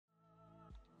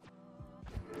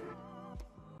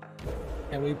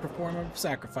Can we perform a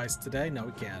sacrifice today? No,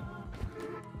 we can't.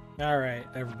 Alright,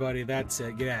 everybody, that's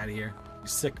it. Get out of here. You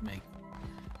sick me.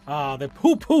 Ah, they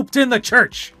pooped in the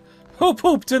church! Who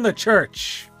pooped in the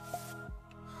church?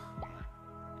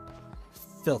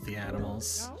 Filthy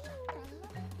animals.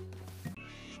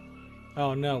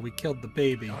 Oh no, we killed the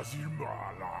baby.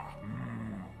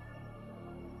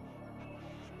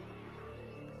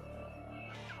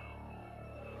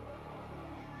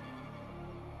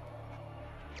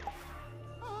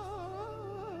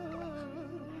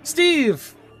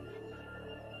 Steve!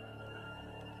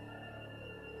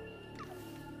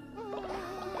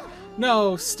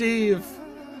 No, Steve!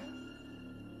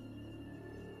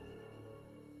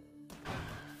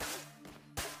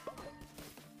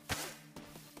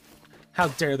 How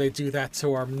dare they do that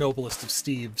to our noblest of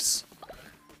Steves?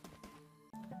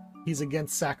 He's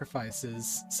against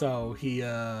sacrifices, so he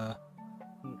gonna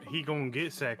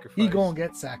get sacrificed. He gonna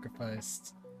get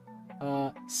sacrificed.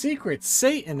 Secret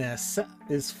Satanist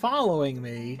is following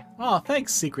me. Oh,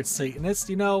 thanks, Secret Satanist.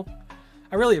 You know,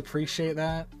 I really appreciate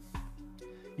that.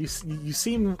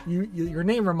 Your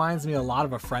name reminds me a lot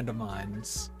of a friend of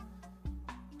mine's.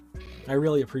 I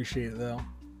really appreciate it, though.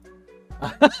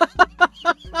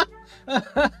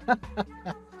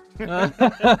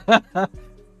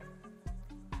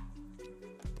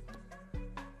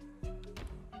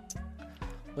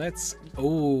 Let's...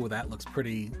 Oh, that looks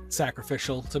pretty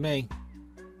sacrificial to me.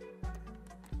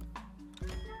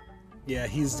 Yeah,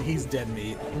 he's dead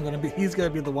meat. He's gonna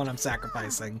be the one I'm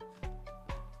sacrificing.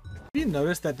 Have you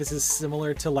noticed that this is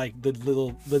similar to like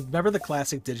remember the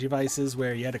classic Digivices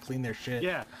where you had to clean their shit?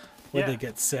 Yeah. When they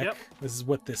get sick? Yep. This is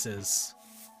what this is.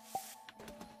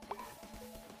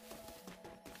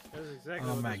 Exactly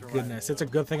oh my goodness, it's a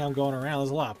good thing I'm going around. There's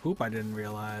a lot of poop I didn't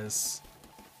realize.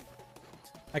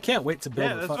 I can't wait to build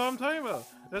Yeah, that's what I'm talking about.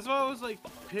 That's why I was like,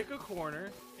 pick a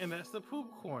corner, and that's the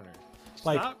poop corner.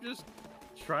 Stop just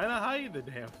trying to hide the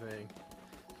damn thing.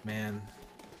 Man.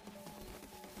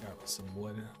 Got some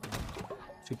wood.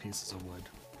 2 pieces of wood.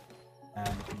 And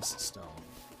a piece of stone.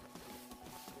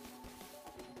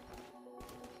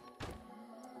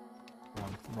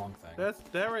 Wrong thing.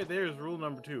 That right there is rule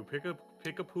number 2. Pick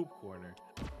a poop corner.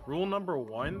 Rule number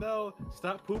 1 though,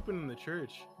 stop pooping in the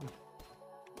church.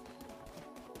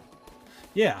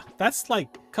 Yeah, that's like,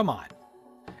 come on.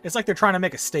 It's like they're trying to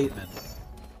make a statement.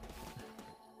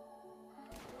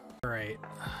 Alright.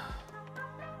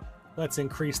 Let's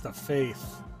increase the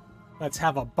faith. Let's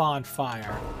have a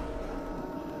bonfire.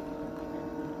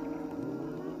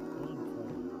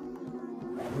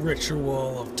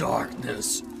 Ritual of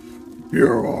darkness.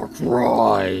 Hear our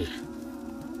cry.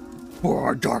 For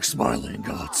our dark smiling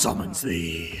God summons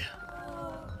thee.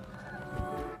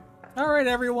 Alright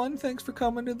everyone, thanks for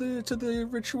coming to the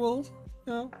ritual.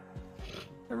 You know,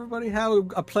 everybody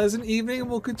have a pleasant evening and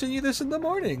we'll continue this in the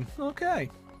morning. Okay.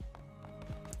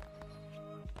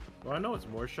 Well, I know it's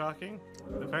more shocking.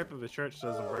 The fact that the church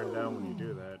doesn't burn down when you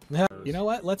do that. Yeah, you know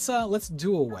what? Let's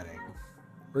do a wedding.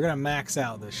 We're gonna max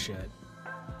out this shit.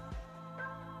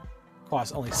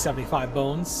 Costs only 75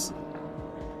 bones.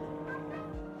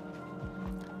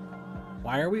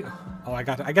 Why are we? Oh, I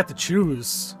got to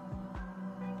choose.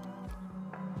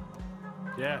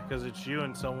 Yeah, because it's you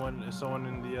and someone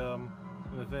in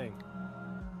the thing.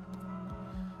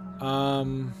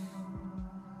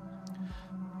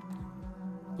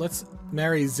 Let's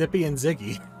marry Zippy and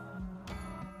Ziggy.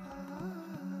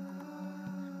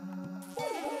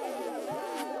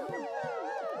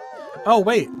 Oh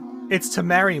wait, it's to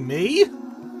marry me?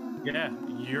 Yeah,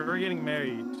 you're getting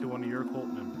married to one of your cult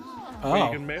members.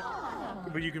 Oh.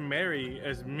 But you can marry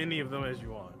as many of them as you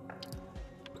want.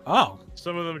 Oh.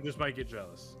 Some of them just might get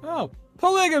jealous. Oh,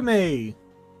 polygamy!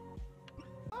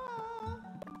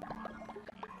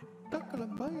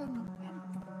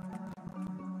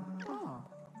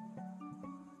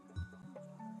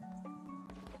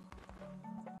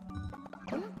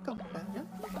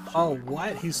 Oh,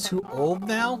 what? He's too old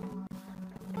now?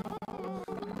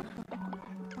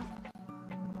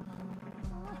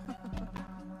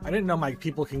 I didn't know my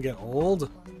people can get old.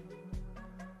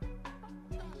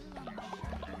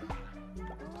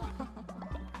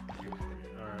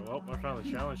 Alright, well, I found the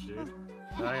challenge, dude.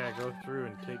 Now I gotta go through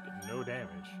and take no damage.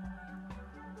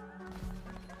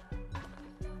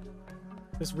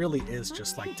 This really is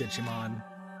just like Digimon.